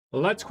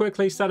Let's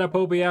quickly set up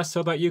OBS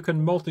so that you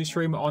can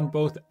multi-stream on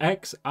both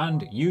X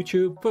and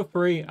YouTube for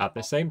free at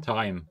the same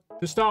time.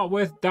 To start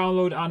with,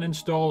 download and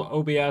install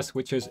OBS,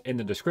 which is in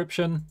the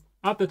description.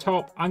 At the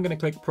top, I'm going to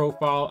click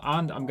Profile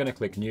and I'm going to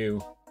click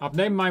New. I've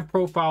named my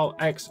profile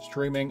X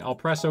Streaming. I'll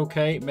press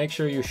OK. Make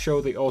sure you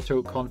show the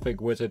auto config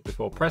wizard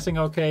before pressing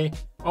OK.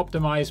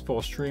 Optimize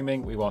for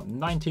streaming. We want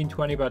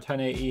 1920 by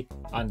 1080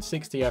 and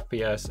 60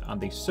 FPS,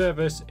 and the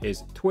service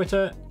is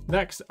Twitter.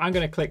 Next, I'm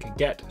going to click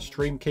Get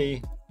Stream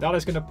Key. That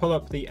is going to pull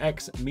up the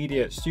X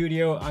Media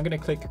Studio. I'm going to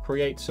click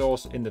Create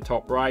Source in the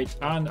top right,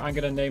 and I'm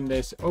going to name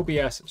this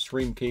OBS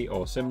Stream Key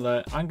or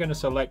similar. I'm going to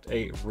select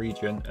a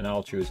region and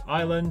I'll choose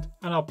Ireland,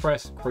 and I'll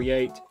press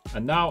Create.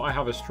 And now I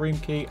have a stream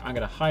key. I'm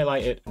going to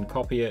highlight it and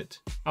copy it.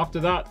 After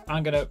that,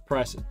 I'm going to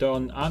press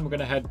Done, and we're going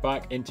to head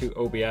back into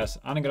OBS,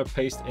 and I'm going to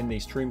paste in the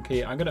stream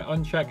key. I'm going to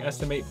uncheck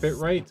Estimate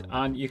Bitrate,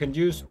 and you can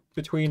use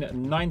between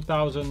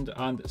 9,000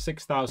 and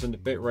 6,000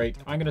 bitrate.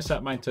 I'm going to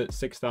set mine to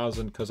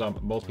 6,000 because I'm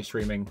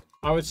multi-streaming.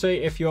 I would say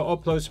if your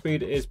upload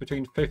speed is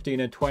between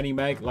 15 and 20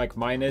 meg like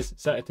mine is,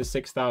 set it to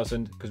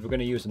 6,000 because we're going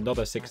to use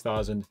another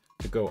 6,000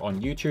 to go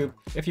on YouTube.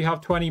 If you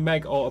have 20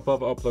 meg or above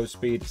upload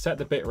speed, set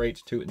the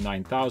bitrate to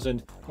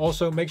 9,000.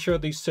 Also, make sure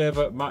the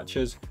server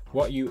matches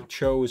what you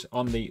chose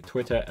on the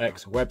Twitter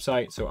X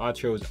website. So I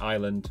chose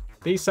Ireland.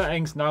 These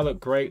settings now look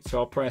great, so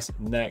I'll press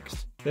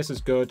Next. This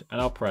is good,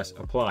 and I'll press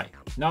Apply.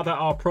 Now that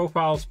our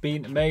profile's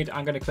been made,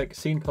 I'm going to click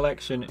Scene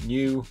Collection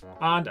New,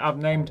 and I've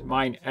named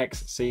mine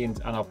X Scenes,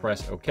 and I'll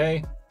press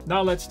OK.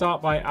 Now let's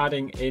start by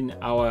adding in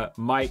our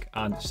mic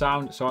and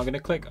sound. So I'm going to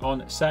click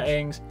on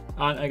Settings,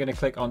 and I'm going to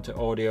click onto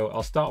Audio.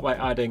 I'll start by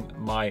adding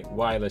my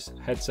wireless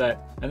headset,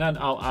 and then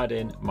I'll add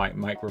in my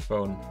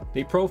microphone.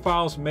 The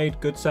profile's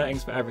made good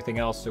settings for everything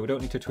else, so we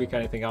don't need to tweak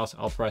anything else.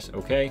 I'll press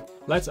OK.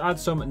 Let's add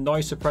some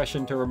noise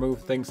suppression to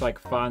remove things like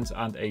fans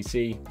and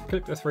AC.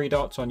 Click the three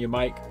dots on your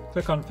mic,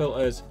 click on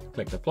Filters,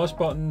 click the plus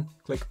button,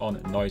 click on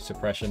Noise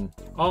Suppression.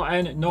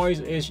 RN noise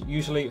is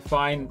usually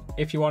fine.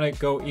 If you want to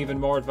go even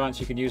more advanced,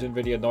 you can use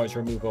NVIDIA noise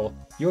removal.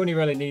 You only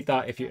really need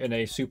that if you're in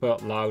a super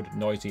loud,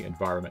 noisy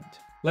environment.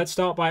 Let's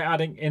start by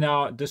adding in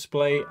our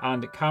display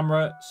and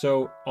camera.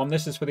 So on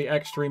this is for the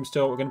Xtreme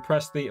still. We're going to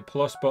press the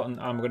plus button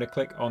and we're going to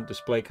click on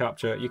display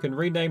capture. You can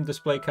rename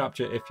display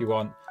capture if you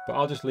want, but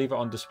I'll just leave it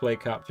on display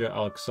capture.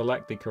 I'll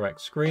select the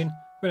correct screen.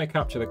 I'm going to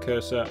capture the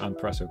cursor and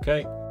press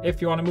OK.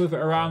 If you want to move it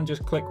around,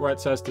 just click where it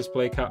says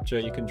display capture.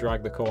 You can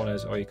drag the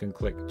corners or you can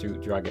click to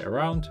drag it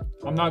around.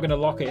 I'm now going to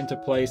lock it into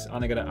place, and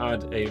I'm going to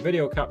add a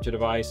video capture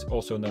device,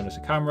 also known as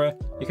a camera.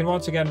 You can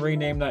once again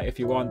rename that if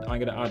you want. I'm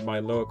going to add my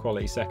lower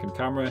quality second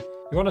camera.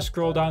 You want to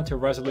scroll down to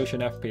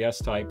resolution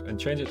FPS type and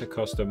change it to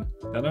custom.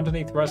 Then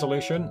underneath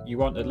resolution, you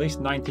want at least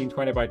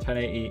 1920 by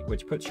 1080,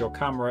 which puts your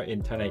camera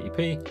in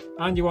 1080p,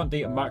 and you want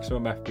the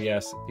maximum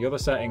FPS. The other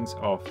settings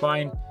are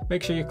fine.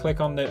 Make sure you click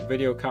on the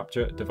video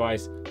capture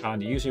device,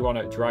 and you usually want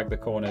to drag the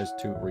corners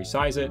to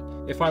resize it.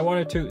 If I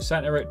wanted to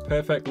center it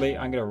perfectly,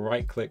 I'm going to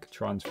right click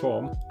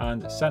transform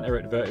and center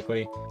it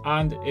vertically.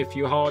 And if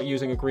you are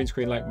using a green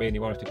screen like me and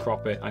you wanted to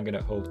crop it, I'm going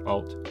to hold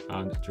Alt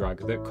and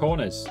drag the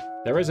corners.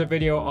 There is a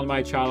video on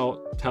my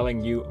channel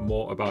telling you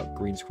more about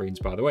green screens,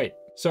 by the way.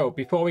 So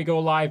before we go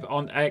live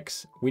on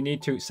X, we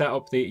need to set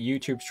up the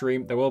YouTube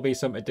stream. There will be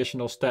some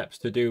additional steps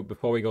to do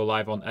before we go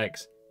live on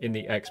X in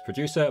the X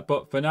producer,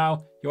 but for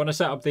now you want to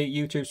set up the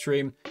YouTube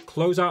stream,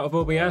 close out of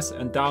OBS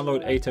and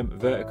download Atom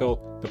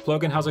Vertical. The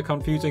plugin has a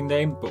confusing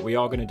name, but we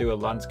are going to do a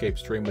landscape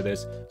stream with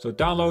this. So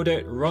download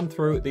it, run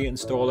through the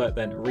installer,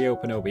 then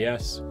reopen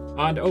OBS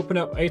and open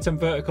up Atom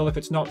Vertical. If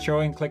it's not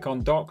showing, click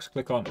on Docs,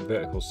 click on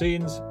Vertical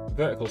Scenes,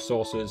 Vertical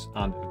Sources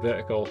and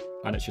Vertical,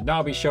 and it should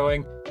now be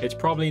showing. It's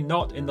probably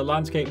not in the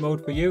landscape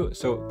mode for you,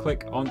 so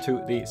click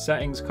onto the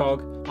settings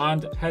cog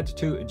and head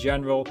to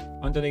General.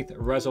 Underneath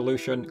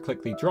Resolution,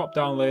 click the drop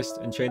down list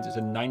and change it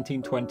to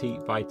 1920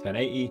 by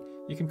 1080.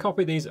 You can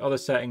copy these other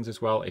settings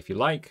as well if you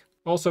like.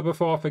 Also,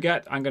 before I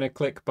forget, I'm going to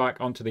click back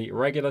onto the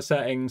regular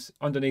settings.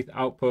 Underneath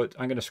output,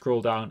 I'm going to scroll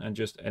down and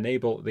just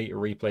enable the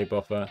replay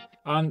buffer,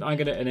 and I'm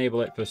going to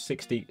enable it for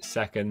 60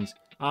 seconds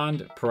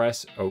and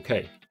press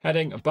OK.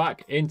 Heading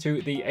back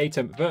into the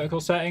Atom Vertical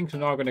settings, we're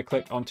now going to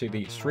click onto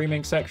the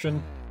streaming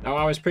section. Now,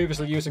 I was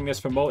previously using this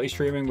for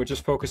multi-streaming. We're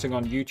just focusing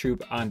on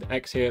YouTube and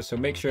X here, so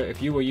make sure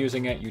if you were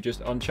using it, you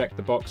just uncheck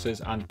the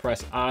boxes and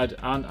press add,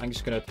 and I'm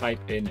just going to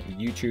type in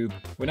YouTube.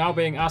 We're now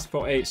being asked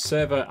for a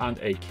server and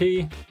a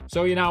key.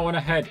 So you now want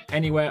to head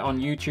anywhere on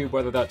YouTube,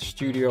 whether that's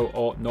studio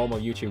or normal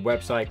YouTube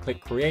website,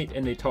 click create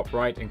in the top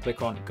right and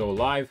click on go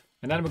live.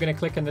 And then we're going to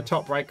click in the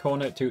top right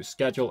corner to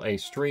schedule a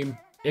stream.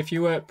 If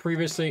you were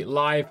previously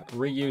live,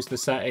 reuse the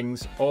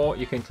settings, or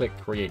you can click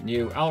create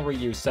new. I'll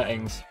reuse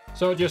settings.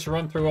 So just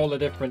run through all the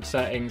different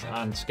settings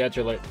and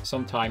schedule it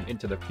sometime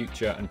into the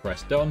future and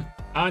press done.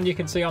 And you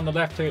can see on the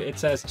left here, it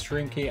says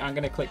stream key. I'm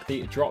going to click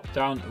the drop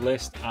down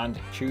list and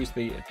choose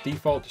the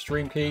default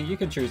stream key. You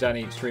can choose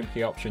any stream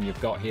key option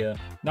you've got here.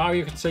 Now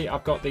you can see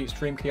I've got the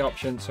stream key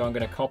option, so I'm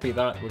going to copy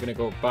that. We're going to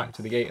go back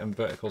to the ATEM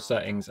vertical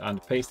settings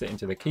and paste it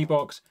into the key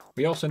box.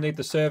 We also need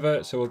the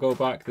server, so we'll go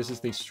back. This is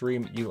the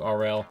stream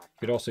URL. You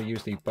could also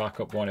use the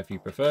backup one if you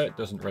prefer. It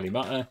doesn't really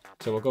matter.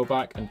 So we'll go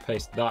back and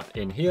paste that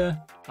in here.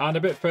 And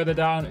a bit further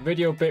down,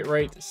 video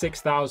bitrate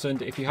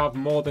 6000. If you have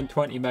more than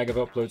 20 meg of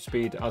upload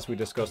speed, as we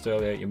discussed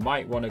earlier, you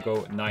might want to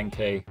go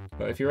 9K.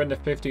 But if you're in the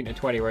 15 to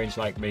 20 range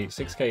like me,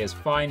 6K is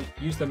fine.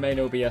 Use the main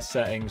OBS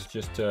settings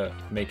just to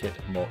make it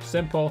more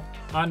simple.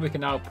 And we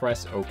can now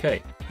press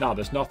OK. Now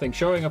there's nothing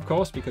showing, of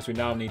course, because we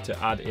now need to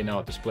add in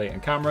our display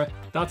and camera.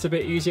 That's a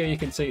bit easier. You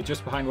can see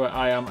just behind where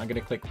I am, I'm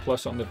going to click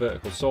plus on the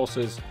vertical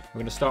sources. We're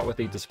going to start with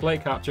the display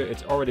capture.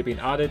 It's already been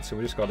added, so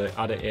we just got to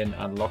add it in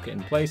and lock it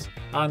in place.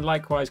 And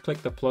likewise,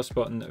 click the plus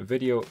button,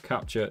 video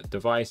capture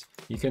device.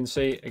 You can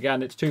see,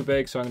 again, it's too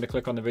big, so I'm going to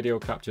click on the video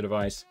capture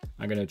device.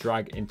 I'm going to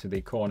drag into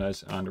the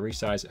corners and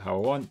resize it how I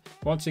want.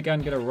 Once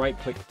again, going to right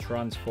click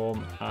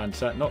transform and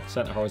not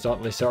center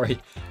horizontally, sorry.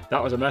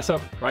 That was a mess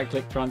up. Right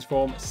click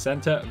transform,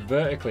 center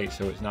vertically,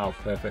 so it's now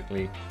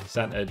perfectly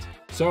centered.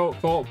 So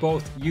for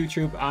both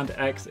YouTube and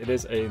X, it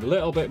is a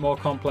little bit more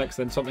complex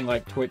than something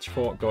like Twitch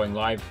for going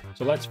live.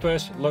 So let's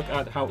first look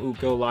at how to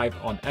go live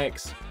on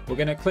X. We're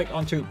going to click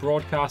onto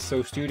broadcast,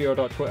 so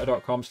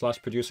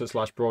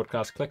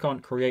studio.twitter.com/producer/broadcast. Click on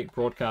create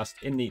broadcast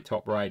in the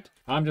top right.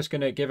 I'm just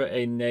going to give it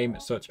a name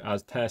such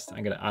as test.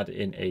 I'm going to add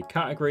in a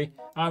category.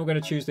 I'm going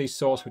to choose the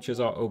source, which is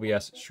our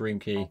OBS stream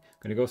key. I'm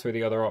going to go through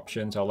the other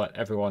options. I'll let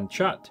everyone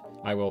chat.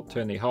 I will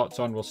turn the hearts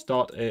on. We'll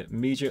start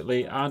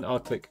immediately, and I'll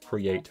click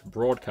create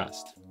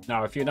broadcast.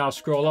 Now, if you now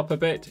scroll up a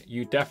bit,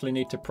 you definitely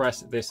need to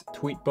press this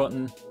tweet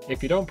button.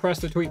 If you don't press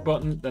the tweet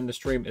button, then the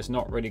stream is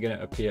not really going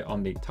to appear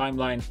on the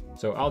timeline.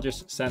 So I'll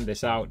just send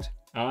this out.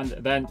 And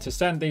then to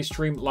send the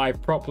stream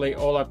live properly,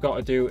 all I've got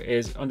to do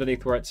is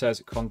underneath where it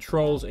says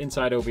controls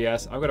inside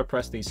OBS, I've got to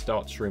press the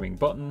start streaming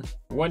button.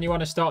 When you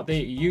want to start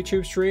the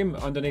YouTube stream,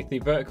 underneath the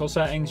vertical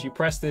settings, you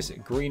press this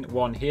green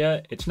one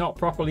here. It's not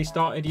properly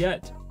started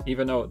yet.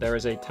 Even though there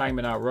is a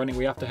timer now running,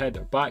 we have to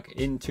head back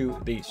into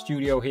the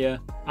studio here.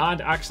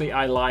 And actually,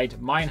 I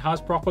lied. Mine has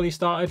properly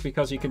started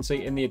because you can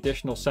see in the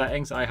additional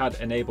settings, I had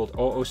enabled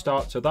auto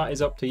start. So that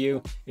is up to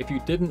you. If you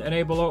didn't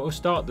enable auto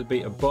start, there'd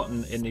be a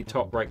button in the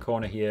top right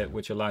corner here,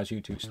 which allows you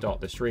to start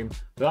the stream.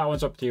 But that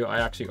one's up to you. I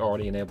actually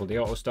already enabled the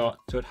auto start,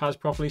 so it has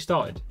properly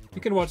started.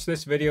 You can watch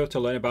this video to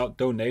learn about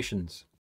donations.